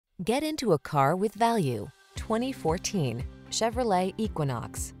Get into a car with value. 2014 Chevrolet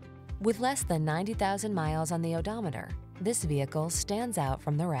Equinox. With less than 90,000 miles on the odometer, this vehicle stands out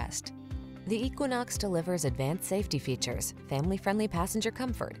from the rest. The Equinox delivers advanced safety features, family-friendly passenger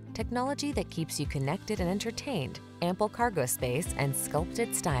comfort, technology that keeps you connected and entertained, ample cargo space, and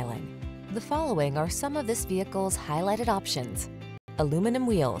sculpted styling. The following are some of this vehicle's highlighted options: aluminum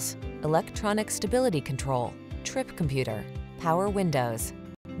wheels, electronic stability control, trip computer, power windows,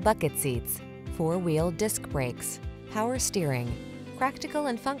 bucket seats, four-wheel disc brakes, power steering. Practical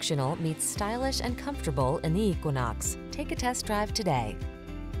and functional meets stylish and comfortable in the Equinox. Take a test drive today.